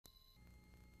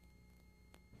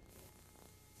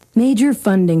Major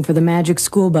funding for the Magic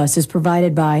School Bus is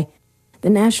provided by the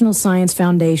National Science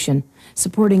Foundation,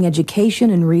 supporting education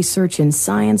and research in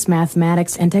science,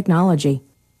 mathematics, and technology.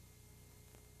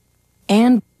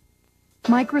 And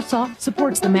Microsoft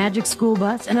supports the Magic School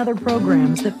Bus and other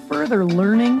programs that further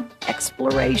learning,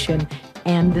 exploration,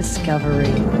 and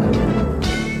discovery.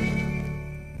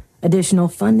 Additional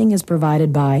funding is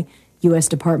provided by U.S.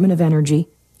 Department of Energy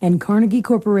and Carnegie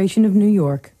Corporation of New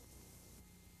York.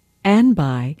 And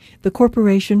by the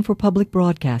Corporation for Public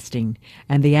Broadcasting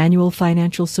and the annual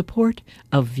financial support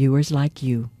of viewers like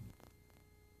you.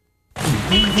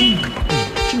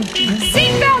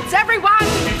 Seatbelts, everyone!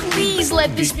 Please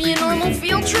let this be a normal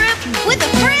field trip. With a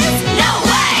friend? No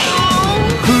way!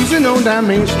 Cruising on down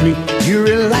Main Street, you're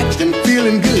relaxed and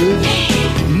feeling good.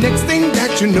 Next thing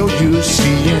that you know, you're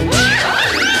seeing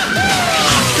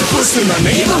octopus in the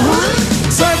neighborhood,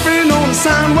 surfing on a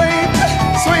sound wave,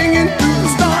 swinging through the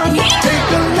stars. Take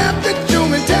a left at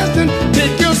Human Testing,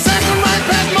 take your second right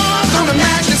past Mars on the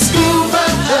Magic School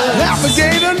Bus.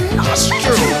 Navigator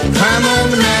nostril, climb on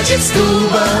the Magic School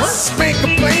Bus. Spank a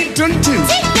plankton too.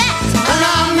 Take that! On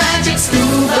our Magic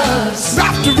School Bus.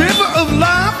 Drop the river of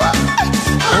lava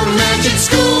on the Magic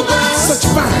School Bus. Such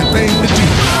a fine thing to do.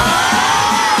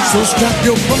 So strap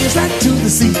your bones right to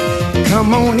the seat.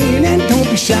 Come on in and don't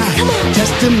be shy.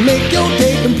 Just to make your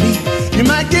day complete. You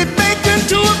might get baked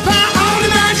into a pie on the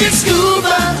Magic School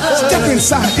Bus. Step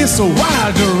inside, it's a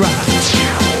wilder ride.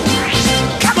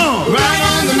 Come on, ride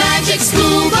on the Magic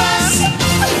School Bus.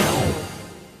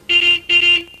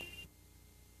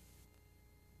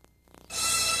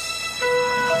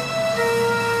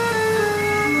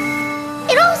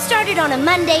 It all started on a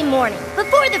Monday morning,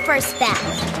 before the first bell.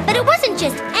 But it wasn't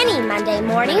just any Monday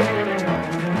morning.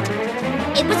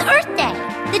 It was Earth Day,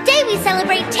 the day we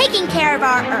celebrate taking care of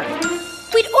our Earth.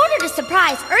 We'd ordered a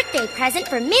surprise Earth Day present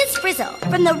for Ms. Frizzle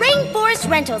from the Rainforest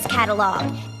Rentals catalog,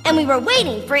 and we were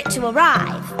waiting for it to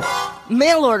arrive.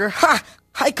 Mail order? Ha!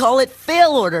 I call it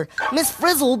fail order. Miss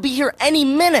Frizzle will be here any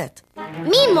minute.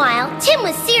 Meanwhile, Tim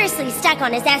was seriously stuck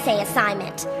on his essay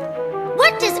assignment.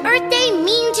 What does Earth Day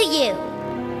mean to you?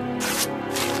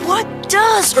 What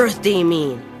does Earth Day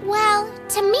mean? Well,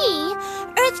 to me,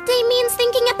 Earth Day means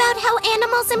thinking about how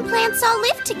animals and plants all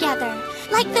live together,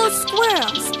 like those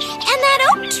squirrels and that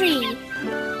oak tree.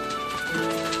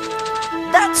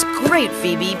 That's great,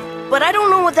 Phoebe, but I don't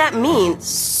know what that means,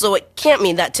 so it can't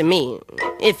mean that to me,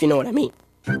 if you know what I mean.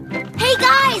 Hey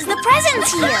guys, the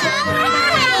present's here!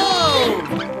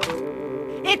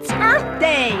 It's Earth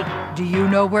Day! Do you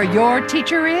know where your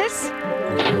teacher is?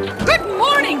 Good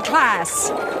morning, class!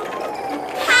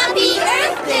 Happy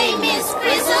Earth Day, Miss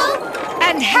Frizzle!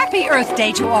 And happy Earth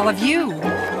Day to all of you!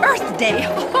 Earth Day!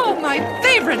 Oh, my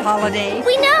favorite holiday!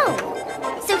 We know!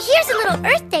 So here's a little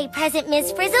Earth Day present,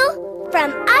 Miss Frizzle,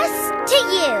 from us to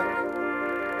you.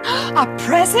 A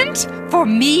present? For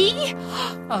me?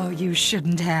 Oh, you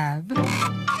shouldn't have.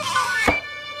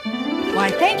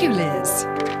 Why, thank you, Liz.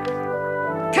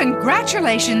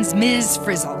 Congratulations, Ms.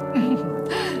 Frizzle.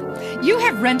 You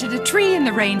have rented a tree in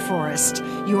the rainforest.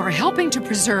 You are helping to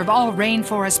preserve all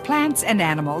rainforest plants and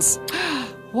animals.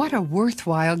 What a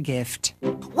worthwhile gift.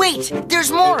 Wait, there's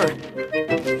more!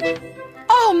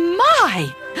 Oh,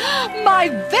 my! My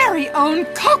very own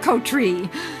cocoa tree!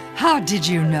 How did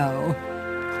you know?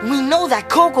 We know that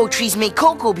cocoa trees make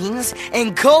cocoa beans,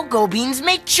 and cocoa beans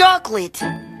make chocolate.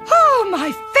 Oh,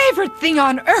 my favorite thing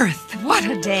on earth! What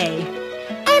a day!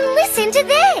 And listen to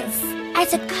this!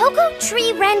 As a cocoa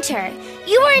tree renter,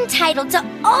 you are entitled to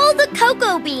all the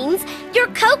cocoa beans your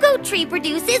cocoa tree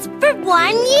produces for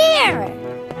 1 year.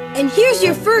 And here's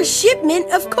your first shipment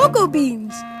of cocoa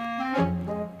beans.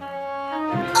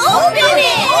 Open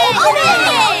it! Open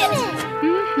it!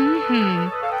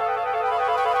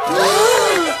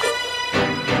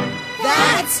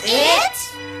 That's it?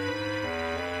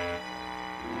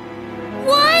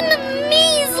 One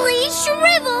measly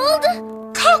shriveled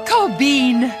Cocoa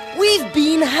bean! We've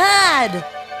been had!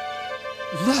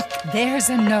 Look, there's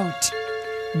a note.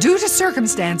 Due to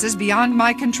circumstances beyond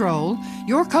my control,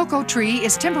 your cocoa tree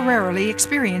is temporarily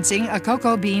experiencing a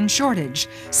cocoa bean shortage.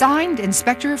 Signed,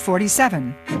 Inspector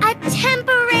 47. A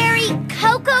temporary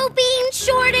cocoa bean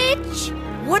shortage?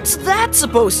 What's that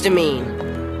supposed to mean?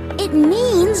 It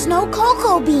means no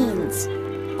cocoa beans.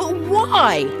 But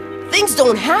why? Things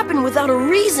don't happen without a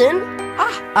reason.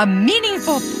 Ah, a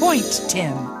meaningful point,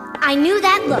 Tim. I knew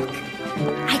that look.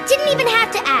 I didn't even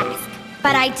have to ask,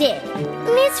 but I did.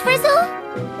 Miss Frizzle,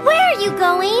 where are you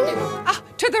going? Ah,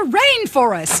 to the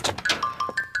rainforest.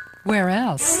 Where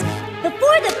else?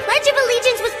 Before the Pledge of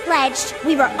Allegiance was pledged,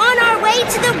 we were on our way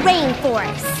to the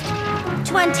rainforest.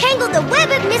 to untangle the web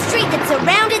of mystery that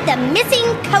surrounded the missing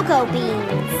cocoa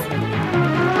beans.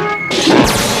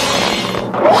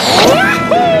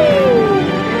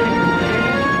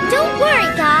 Don't worry,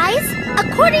 guys.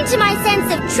 According to my sense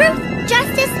of truth,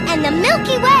 justice, and the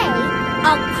Milky Way,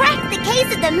 I'll crack the case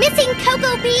of the missing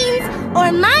cocoa beans,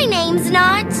 or my name's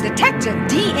not... Detective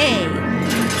D.A.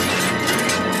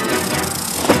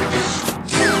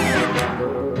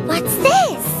 What's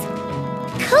this?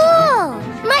 Cool!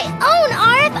 My own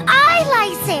RFI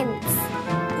license!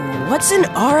 What's an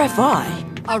RFI?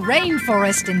 A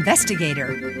rainforest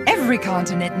investigator. Every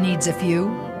continent needs a few.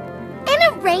 And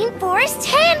a rainforest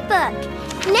handbook!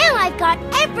 Now I've got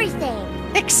everything!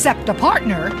 Except a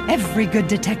partner. Every good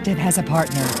detective has a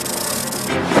partner.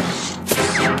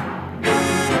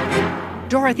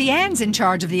 Dorothy Ann's in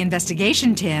charge of the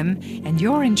investigation, Tim, and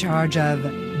you're in charge of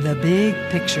the big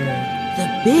picture.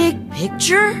 The big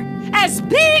picture? As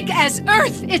big as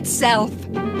Earth itself!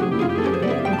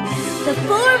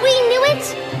 Before we knew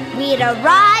it, we'd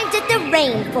arrived at the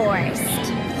rainforest.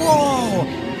 Whoa!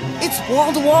 It's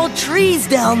wall-to-wall trees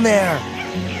down there!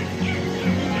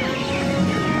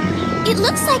 It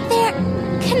looks like they're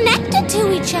connected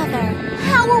to each other.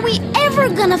 How are we ever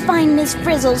gonna find Miss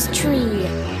Frizzle's tree?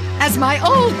 As my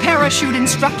old parachute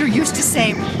instructor used to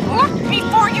say, look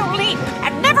before you leap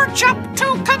and never jump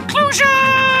to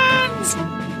conclusions!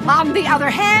 On the other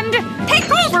hand, take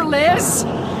over, Liz!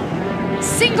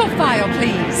 Single file,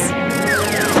 please.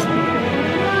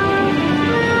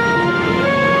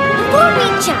 Before we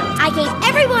jumped, I gave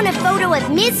everyone a photo of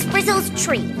Miss Frizzle's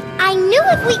tree. I knew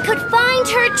if we could find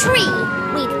her tree,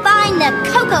 we'd find the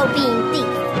cocoa bean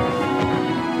thief.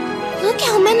 Look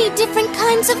how many different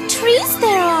kinds of trees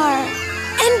there are.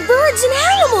 And birds and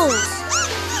animals.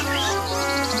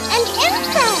 And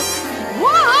insects.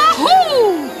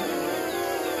 Wahoo!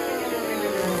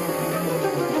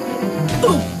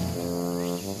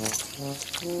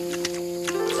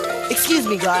 Excuse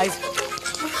me, guys.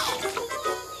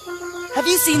 Have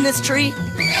you seen this tree?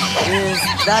 Is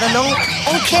that a no?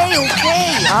 Okay,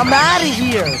 I'm out of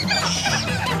here.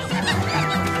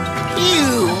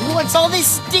 Ew, what's all this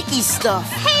sticky stuff?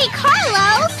 Hey,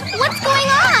 Carlos, what's going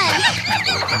on?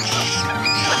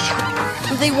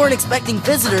 They weren't expecting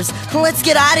visitors. Let's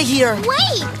get out of here.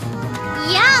 Wait!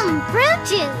 Yum, fruit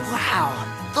juice. Wow,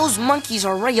 those monkeys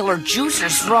are regular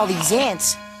juicers for all these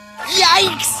ants.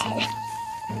 Yikes!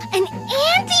 An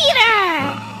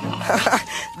anteater!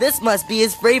 This must be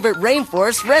his favorite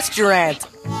rainforest restaurant.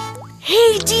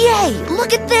 Hey, DA,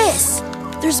 look at this!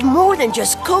 There's more than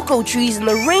just cocoa trees in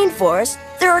the rainforest.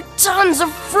 There are tons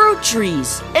of fruit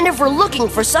trees. And if we're looking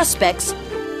for suspects,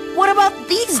 what about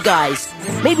these guys?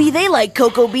 Maybe they like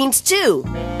cocoa beans too.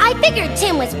 I figured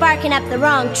Tim was barking up the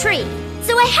wrong tree,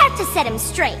 so I had to set him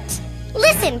straight.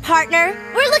 Listen, partner,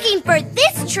 we're looking for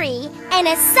this tree and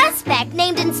a suspect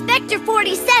named Inspector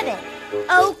 47.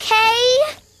 Okay?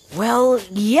 Well,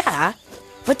 yeah.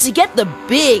 But to get the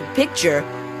big picture,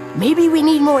 maybe we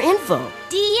need more info.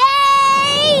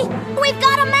 DA! We've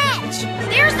got a match!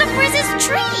 There's the Frizz's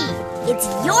tree! It's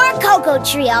your cocoa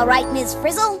tree, all right, Miss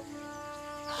Frizzle.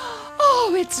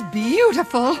 Oh, it's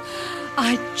beautiful.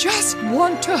 I just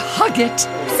want to hug it.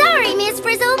 Sorry, Miss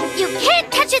Frizzle, you can't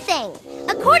touch a thing.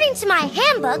 According to my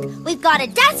handbook, we've got a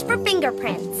dust for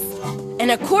fingerprints.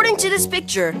 And according to this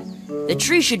picture, the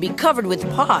tree should be covered with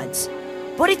pods.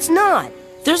 But it's not.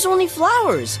 There's only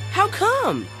flowers. How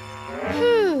come?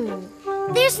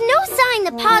 There's no sign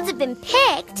the pods have been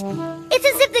picked. It's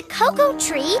as if the cocoa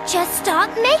tree just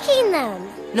stopped making them.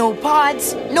 No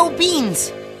pods, no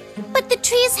beans. But the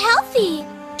tree is healthy.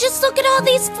 Just look at all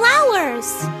these flowers.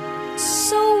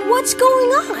 So what's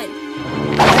going on?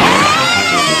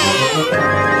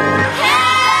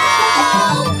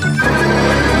 Help!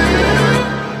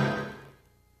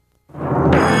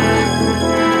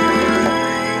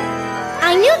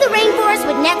 I knew the rainforest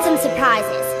would net some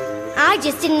surprises. I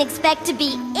just didn't expect to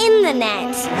be in the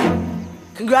net.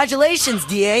 Congratulations,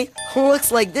 DA.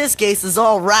 Looks like this case is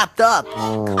all wrapped up.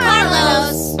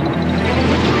 Carlos!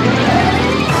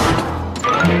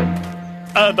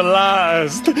 At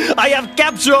last, I have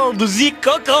captured the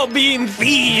cocoa bean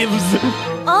thieves.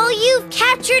 All you've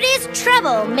captured is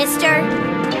trouble, mister.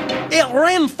 A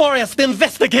rainforest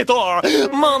investigator.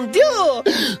 Mon Dieu.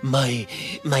 My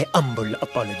humble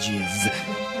apologies.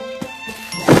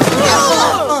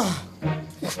 Oh,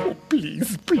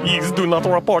 please do not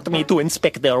report me to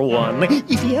Inspector 1.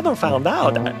 If he ever found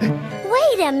out.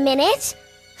 Wait a minute.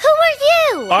 Who are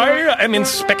you? I am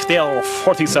Inspector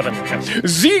 47.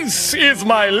 This is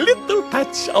my little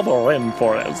patch of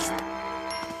rainforest.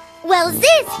 Well,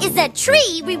 this is a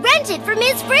tree we rented for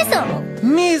Miss Frizzle.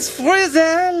 Miss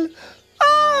Frizzle?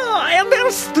 Ah, and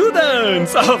they're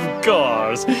students, of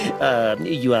course.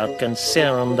 You are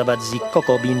concerned about the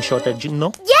cocoa bean shortage,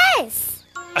 no? Yes!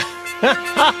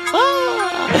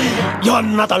 You're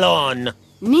not alone.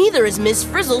 Neither is Miss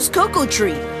Frizzle's cocoa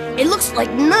tree. It looks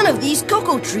like none of these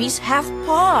cocoa trees have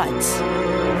pods.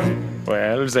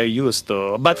 Well, they used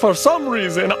to, but for some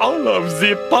reason, all of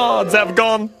the pods have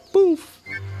gone poof.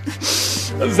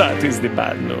 That is the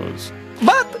bad news.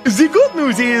 But the good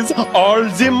news is, all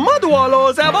the mud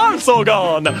wallows have also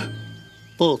gone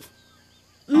poof.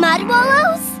 Mud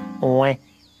wallows? Ouais.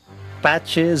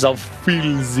 Patches of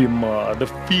filthy mud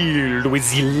filled with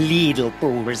the little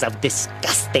pools of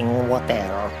disgusting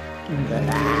water.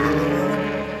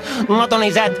 Not only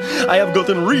that, I have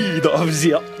gotten rid of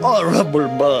the horrible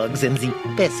bugs and the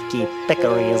pesky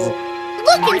peccaries.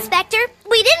 Look, Inspector,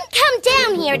 we didn't come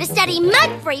down here to study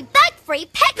mud-free, bug-free,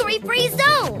 peccary-free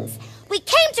zones. We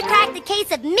came to crack the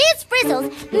case of Ms. Frizzle's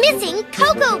missing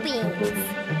cocoa beans.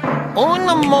 Un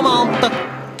moment.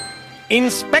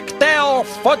 Inspector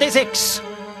 46.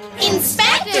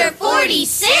 Inspector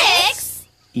 46?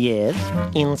 Yes,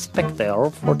 Inspector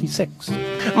 46.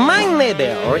 My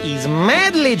neighbor is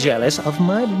madly jealous of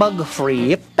my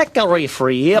bug-free,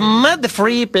 peccary-free,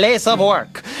 mud-free place of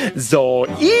work. So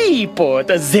he put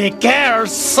the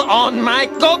curse on my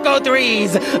cocoa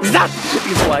trees. That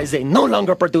is why they no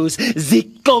longer produce the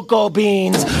cocoa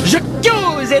beans.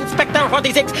 J'accuse Inspector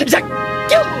 46.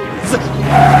 J'accuse!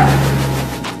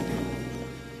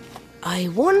 I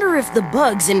wonder if the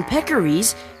bugs and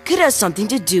peccaries could have something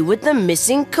to do with the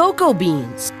missing cocoa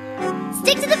beans.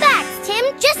 Stick to the facts,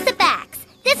 Tim, just the facts.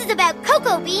 This is about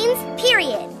cocoa beans,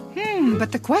 period.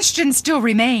 But the question still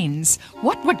remains.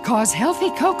 What would cause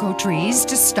healthy cocoa trees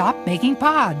to stop making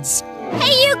pods?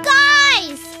 Hey, you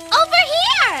guys! Over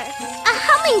here! A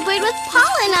hummingbird with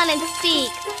pollen on its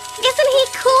beak. Isn't he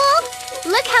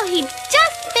cool? Look how he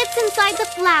just fits inside the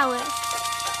flower.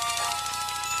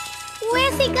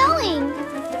 Where's he going?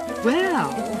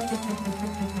 Well,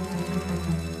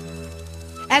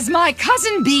 as my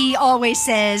cousin Bee always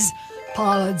says,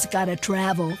 pollen's gotta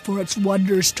travel for its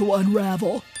wonders to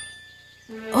unravel.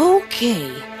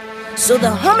 Okay, so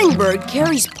the hummingbird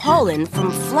carries pollen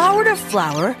from flower to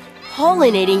flower,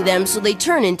 pollinating them so they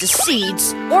turn into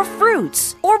seeds or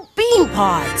fruits or bean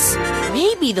pods.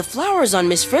 Maybe the flowers on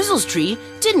Miss Frizzle's tree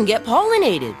didn't get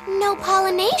pollinated. No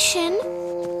pollination.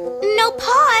 No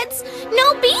pods.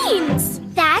 No beans.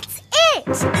 That's it.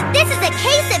 This is a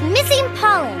case of missing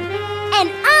pollen. And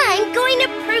I'm going to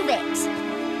prove it.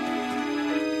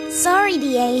 Sorry,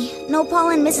 DA. No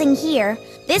pollen missing here.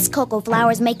 This cocoa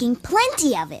flower's making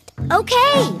plenty of it.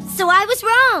 Okay, so I was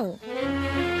wrong.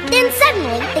 Then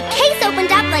suddenly, the case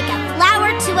opened up like a flower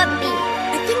to a bee.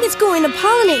 I think it's going to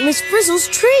pollinate Miss Frizzle's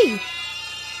tree.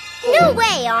 No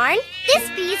way, Arn. This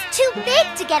bee's too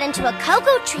big to get into a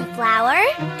cocoa tree flower.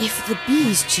 If the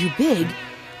bee's too big,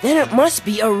 then it must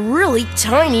be a really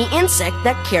tiny insect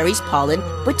that carries pollen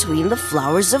between the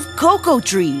flowers of cocoa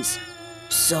trees.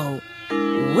 So,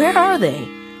 where are they?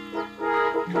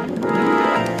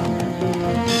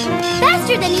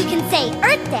 Faster than you can say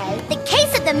Earth Day, the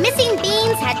case of the missing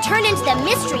beans had turned into the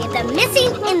mystery of the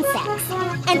missing insects.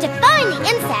 And to find the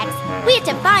insects, we had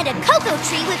to find a cocoa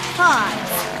tree with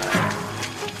pods.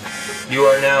 You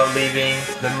are now leaving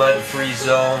the mud-free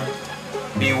zone.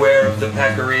 Beware of the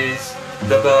peccaries,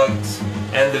 the bugs,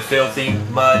 and the filthy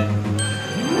mud.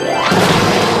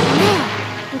 Man,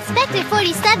 Inspector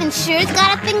 47 sure's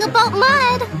got a thing about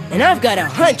mud. And I've got a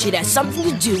hunch it has something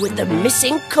to do with the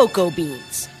missing cocoa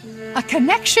beans. A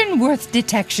connection worth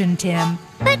detection, Tim.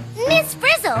 But, Miss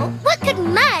Frizzle, what could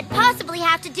mud possibly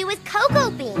have to do with cocoa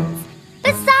beans?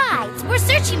 Besides, we're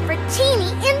searching for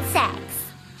teeny insects.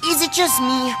 Is it just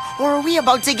me, or are we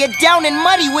about to get down and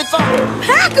muddy with a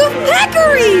Pack of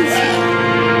peccaries!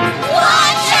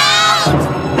 Watch out!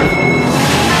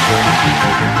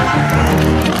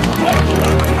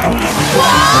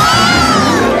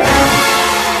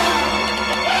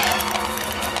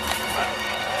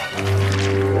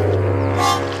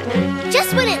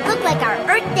 Just when it looked like our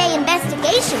Earth Day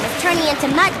investigation was turning into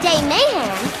Mud Day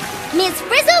mayhem, Ms.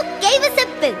 Frizzle gave us a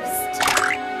boost.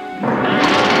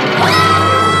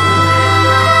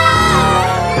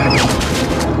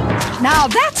 Now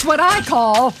that's what I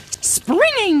call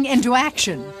springing into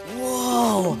action.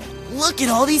 Whoa! Look at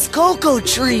all these cocoa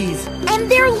trees! And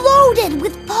they're loaded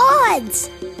with pods.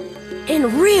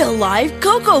 And real live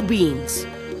cocoa beans!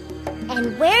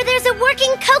 And where there's a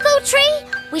working cocoa tree,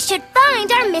 we should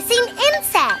find our missing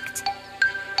insect.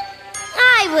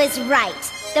 I was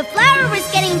right. The flower was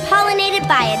getting pollinated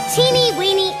by a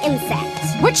teeny-weeny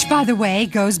insect. Which, by the way,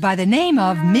 goes by the name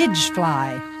of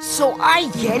midgefly. So I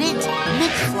get it.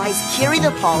 Midgeflies carry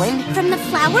the pollen, From the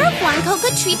flower of one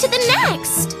cocoa tree to the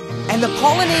next. and the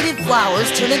pollinated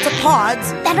flowers turn into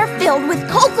pods. That are filled with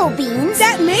cocoa beans.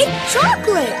 That make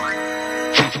chocolate.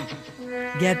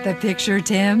 Get the picture,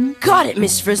 Tim? Got it,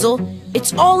 Miss Frizzle.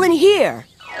 It's all in here.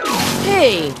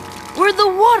 Hey, where'd the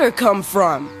water come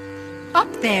from? Up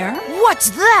there, What's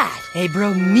that? a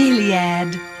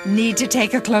bromeliad. Need to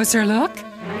take a closer look?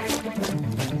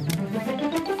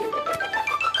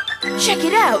 Check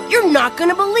it out. You're not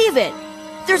gonna believe it.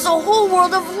 There's a whole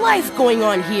world of life going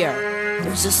on here.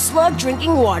 There's a slug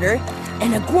drinking water,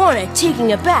 an iguana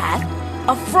taking a bath,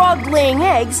 a frog laying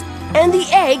eggs, and the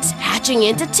eggs hatching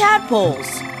into tadpoles.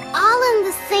 All in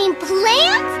the same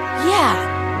plant?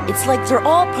 Yeah, it's like they're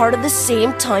all part of the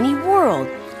same tiny world,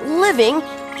 living,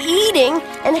 eating,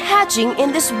 and hatching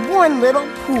in this one little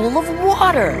pool of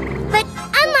water. But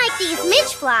unlike these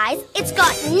midgeflies, it's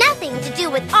got nothing to do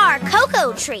with our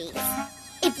cocoa trees.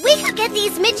 If we could get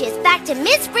these midges back to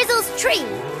Miss Frizzle's tree,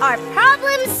 our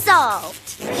problem's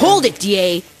solved. Hold it,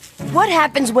 D.A. What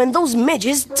happens when those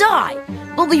midges die?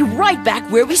 We'll be right back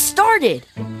where we started.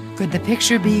 Could the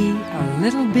picture be a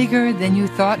little bigger than you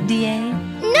thought, D.A.?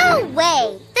 No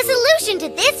way! The solution to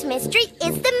this mystery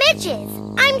is the midges.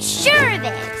 I'm sure of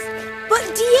it. But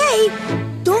DA,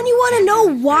 don't you want to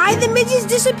know why the midges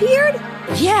disappeared?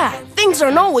 Yeah, things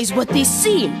aren't always what they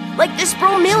seem, like this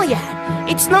bromeliad.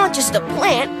 It's not just a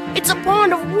plant, it's a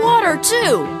pond of water,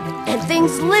 too. And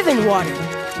things live in water.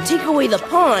 Take away the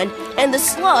pond, and the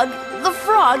slug, the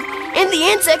frog, and the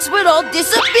insects would all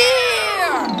disappear!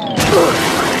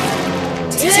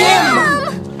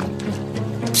 Tim!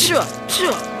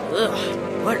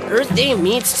 Ugh, what Earth Day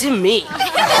means to me.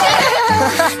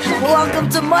 Welcome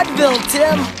to Mudville,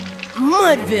 Tim.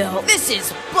 Mudville, this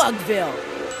is Bugville.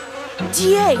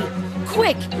 D.A.,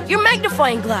 quick, your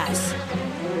magnifying glass.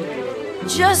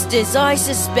 Just as I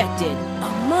suspected, a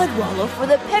mud wallow for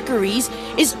the peccaries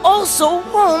is also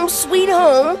home sweet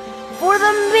home for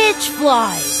the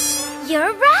midgeflies.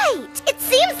 You're right. It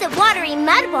seems that watery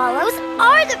mud wallows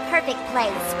are the perfect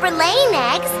place for laying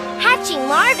eggs, hatching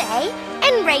larvae,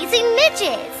 and raising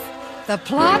midges. The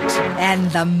plot and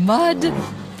the mud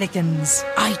thickens.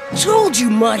 I told you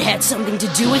mud had something to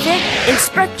do with it.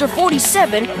 Inspector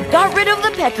 47 got rid of the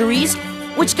peccaries,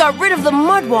 which got rid of the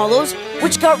mud wallows,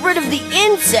 which got rid of the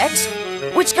insects,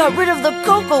 which got rid of the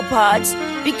cocoa pods,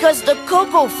 because the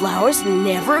cocoa flowers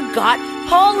never got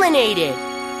pollinated.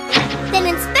 Then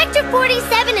Inspector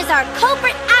 47 is our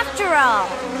culprit after all.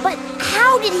 But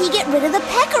how did he get rid of the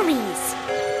peccaries?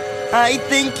 I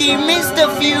think he missed a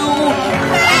few.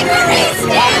 Peccaries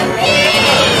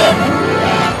stampede!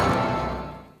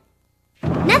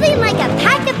 Nothing like a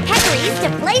pack of peccaries to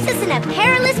place us in a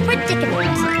perilous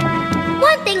predicament.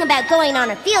 One thing about going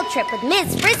on a field trip with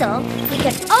Ms. Frizzle, we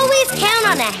can always count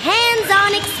on a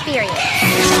hands-on experience.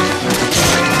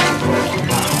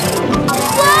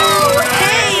 Whoa!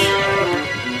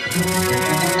 Hey!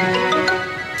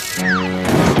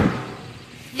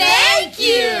 Thank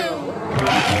you!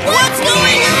 What's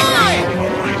going on?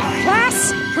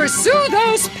 Class, pursue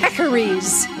those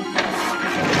peccaries.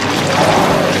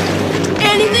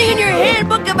 Anything in your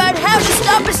handbook about how to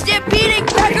stop a stampeding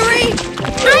peccary?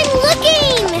 I'm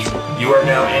looking! You are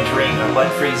now entering a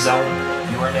mud-free zone.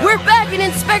 You are now... We're back in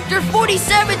Inspector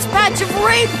 47's patch of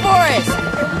rainforest!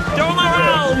 Turn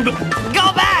around!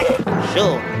 Go back!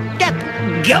 Shoo!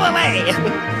 Go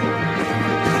away!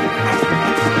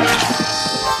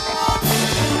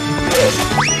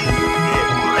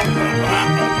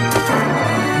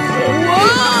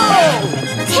 Whoa!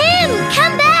 Tim,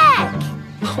 come back!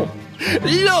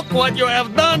 Look what you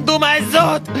have done to my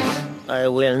zoot! I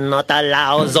will not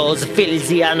allow those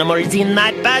filthy animals in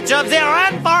my patch of the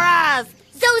rainforest!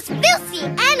 Those filthy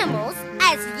animals,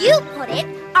 as you put it,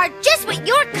 are just what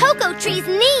your cocoa trees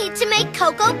need to make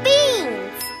cocoa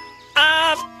beans.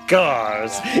 Of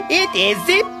course! It is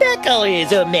the peccaries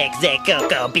who make the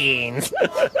cocoa beans!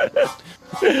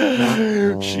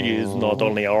 She is not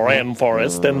only a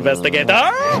rainforest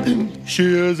investigator, she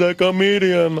is a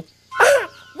comedian.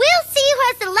 We'll see who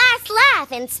has the last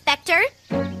laugh, Inspector.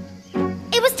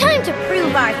 It was time to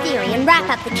prove our theory and wrap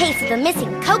up the case of the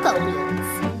missing cocoa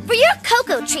beans. For your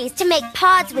cocoa trees to make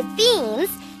pods with beans,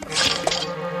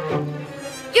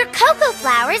 your cocoa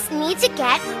flowers need to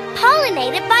get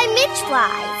pollinated by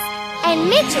midgeflies. And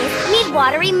midges need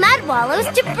watery mud wallows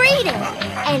to breed in.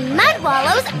 And mud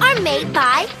wallows are made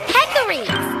by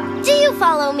peccaries. Do you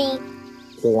follow me?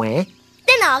 What?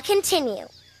 Then I'll continue.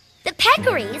 The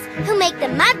peccaries, who make the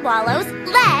mud wallows,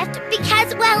 left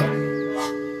because, well,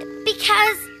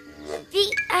 because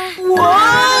the,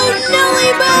 Whoa!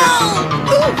 Nelly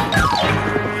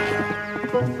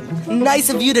Bell! Nice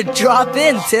of you to drop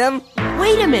in, Tim.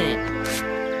 Wait a minute.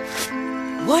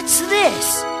 What's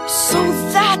this? So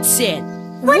that's it.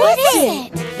 what is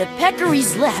it? The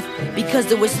peccaries left because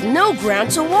there was no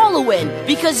ground to wallow in.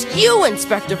 Because you,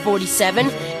 Inspector 47,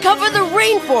 cover the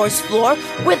rainforest floor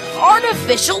with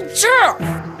artificial turf.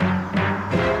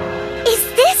 Is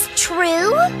this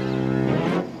true?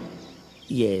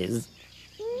 Yes.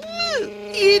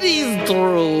 It is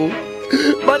true.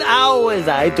 But how was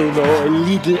I to know a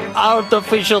little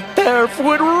artificial turf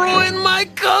would ruin my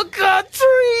cocoa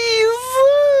trees?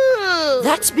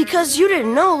 That's because you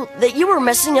didn't know that you were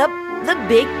messing up the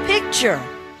big picture.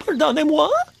 Pardonnez-moi?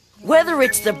 Whether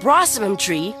it's the blossomum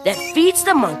tree that feeds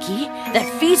the monkey, that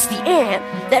feeds the ant,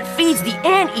 that feeds the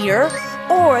anteater,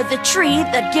 or the tree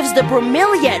that gives the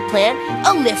bromeliad plant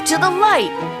a lift to the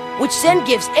light, which then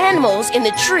gives animals in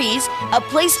the trees a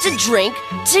place to drink,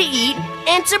 to eat,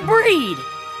 and to breed.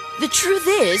 The truth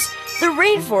is, the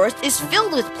rainforest is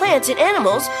filled with plants and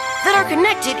animals that are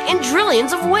connected in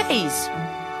trillions of ways.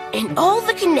 And all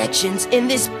the connections in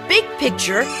this big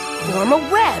picture form a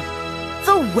web,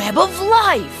 the web of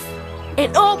life.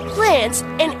 And all plants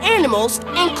and animals,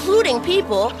 including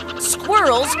people,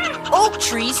 squirrels, oak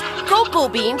trees, cocoa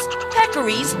beans,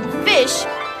 peccaries, fish,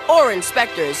 or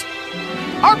inspectors,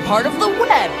 are part of the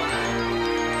web.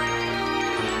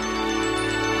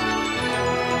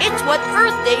 It's what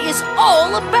Earth Day is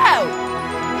all about.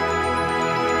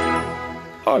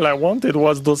 All I wanted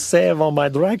was to save on my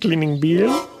dry cleaning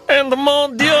bill. And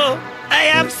mon Dieu, I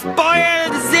have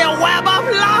spoiled the web of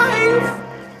life!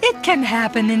 It can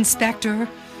happen, Inspector.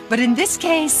 But in this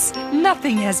case,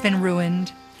 nothing has been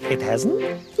ruined. It hasn't?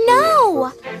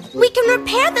 No! We can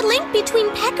repair the link between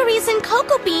peccaries and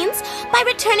cocoa beans by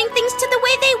returning things to the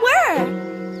way they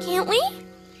were. Can't we?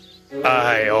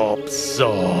 I hope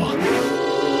so.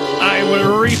 I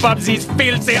will reap up these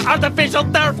filthy artificial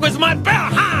turf with my bare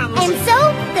hands! And so,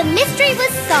 the mystery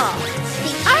was solved.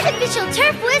 The artificial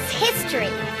turf was history.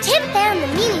 Tim found the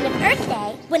meaning of Earth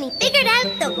Day when he figured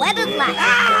out the web of life.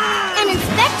 And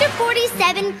Inspector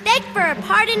 47 begged for a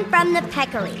pardon from the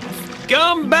peccaries.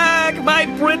 Come back, my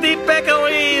pretty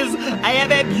peccaries! I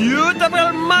have a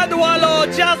beautiful mud wallow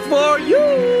just for you!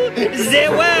 The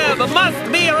web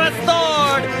must be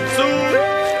restored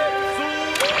soon!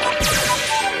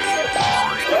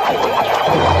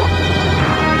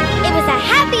 It was a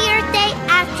happy Earth Day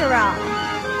after all.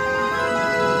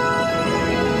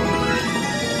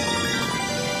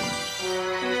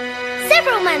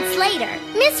 Several months later,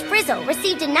 Miss Frizzle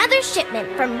received another shipment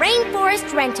from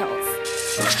Rainforest Rentals.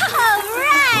 All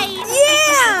right!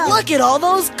 Yeah! Look at all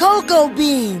those cocoa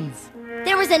beans!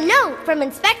 There was a note from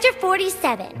Inspector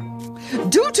 47.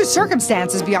 Due to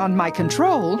circumstances beyond my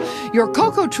control, your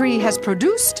cocoa tree has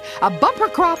produced a bumper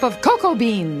crop of cocoa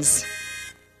beans.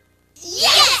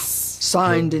 Yes!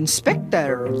 Signed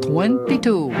Inspector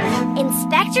 22.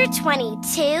 Inspector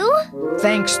 22?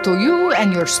 Thanks to you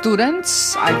and your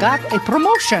students, I got a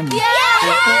promotion.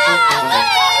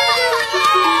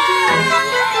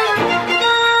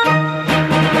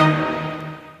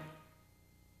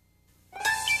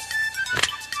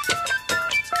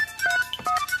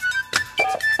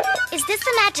 Is this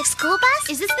the magic school bus?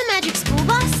 Is this the magic school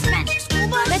bus? Magic school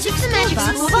bus? Magic the magic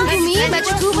school bus? You mean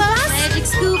magic school bus? Magic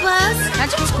school bus?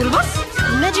 Magic school bus?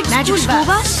 Magic school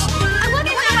bus? I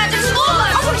wonder what the magic school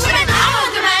bus?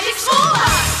 Oh, the magic school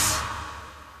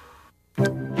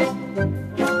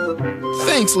bus!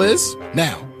 Thanks, Liz.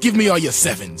 Now, give me all your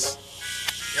sevens.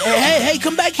 Hey,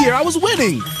 come back here. I was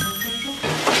winning.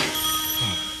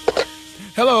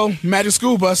 Hello, Magic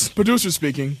School Bus. Producer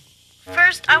speaking.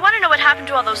 First, I want to know what happened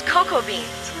to all those cocoa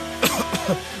beans.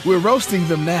 We're roasting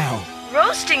them now.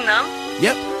 Roasting them?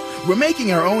 Yep. We're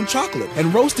making our own chocolate,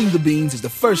 and roasting the beans is the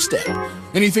first step.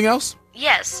 Anything else?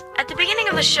 Yes. At the beginning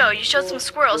of the show, you showed some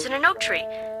squirrels in an oak tree,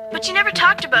 but you never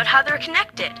talked about how they're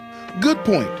connected. Good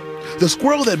point. The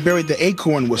squirrel that buried the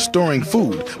acorn was storing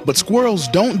food, but squirrels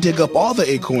don't dig up all the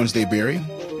acorns they bury.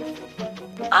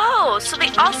 Oh, so they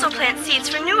also plant seeds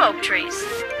for new oak trees.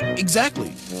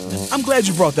 Exactly. I'm glad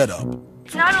you brought that up.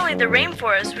 It's not only the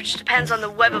rainforest which depends on the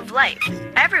web of life.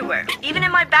 Everywhere, even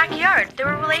in my backyard, there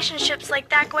are relationships like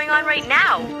that going on right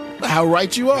now. How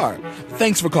right you are.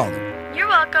 Thanks for calling. You're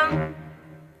welcome.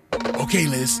 Okay,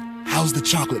 Liz, how's the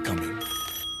chocolate coming?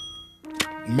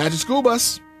 Magic School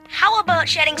Bus. How about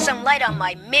shedding some light on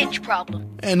my midge problem?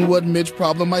 And what midge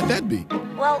problem might that be?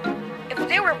 Well, If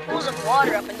there were pools of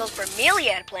water up in those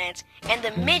bromeliad plants, and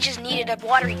the midges needed a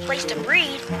watery place to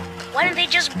breed, why didn't they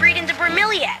just breed into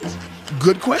bromeliads?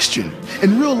 Good question.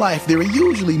 In real life, there are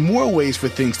usually more ways for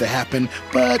things to happen,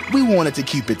 but we wanted to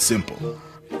keep it simple.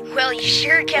 Well, you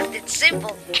sure kept it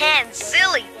simple and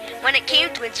silly when it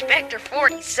came to Inspector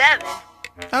 47.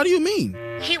 How do you mean?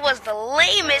 He was the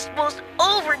lamest, most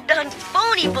overdone,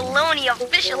 phony baloney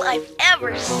official I've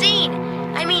ever seen.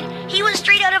 I mean, he was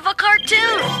straight out of a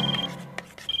cartoon.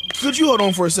 Could you hold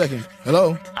on for a second?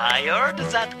 Hello? I heard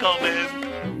that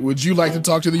coming. Would you like to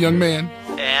talk to the young man?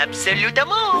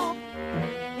 Absolutement.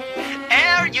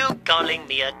 Are you calling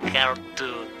me a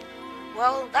cartoon?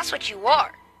 Well, that's what you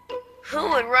are. Who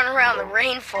would run around the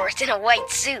rainforest in a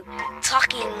white suit,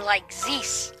 talking like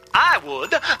this? I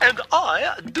would, and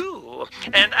I do.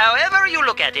 And however you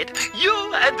look at it, you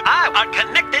and I are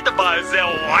connected by the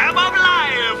web of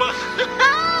life.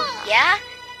 Yeah?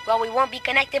 Well, we won't be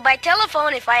connected by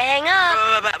telephone if I hang up.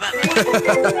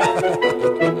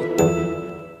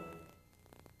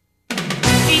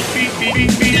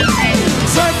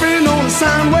 Surfing on a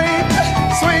sound wave,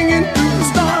 swinging through the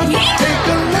stars. Take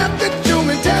a left at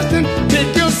Julie Testing. Take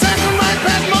your second right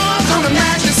past Mars on the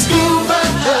magic school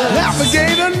bus.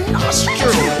 Navigator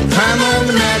nostril. Climb on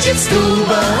the magic school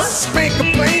bus. Spank a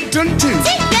plankton too.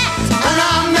 Take that! On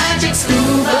our magic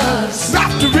school bus. Drop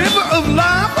the river of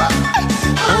lava.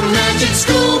 On the magic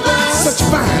school bus. Such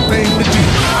a fine thing to do.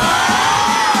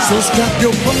 So strap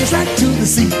your bums right to the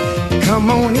seat. Come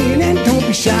on in and don't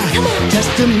be shy. Just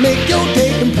to make your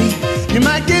day complete. You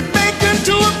might get baked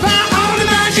into a pie on the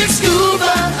magic school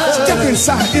bus. Step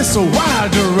inside, it's a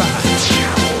wilder ride.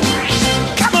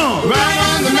 Come on, ride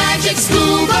on the magic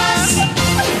school bus.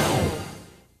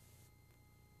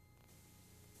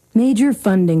 Major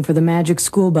funding for the Magic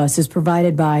School Bus is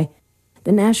provided by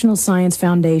the National Science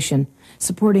Foundation,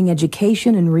 supporting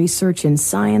education and research in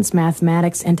science,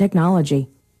 mathematics, and technology.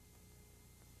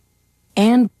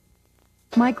 And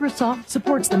Microsoft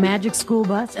supports the Magic School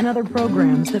Bus and other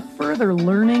programs that further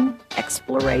learning,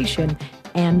 exploration,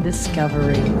 and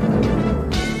discovery.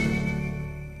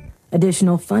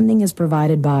 Additional funding is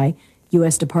provided by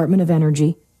U.S. Department of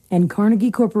Energy and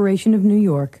Carnegie Corporation of New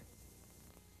York.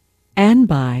 And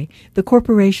by the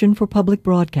Corporation for Public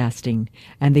Broadcasting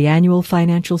and the annual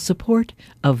financial support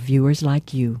of viewers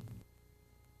like you.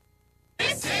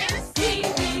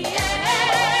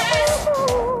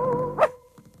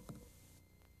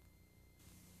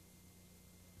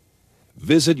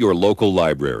 Visit your local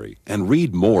library and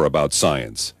read more about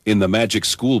science in the Magic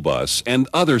School Bus and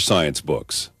other science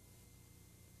books.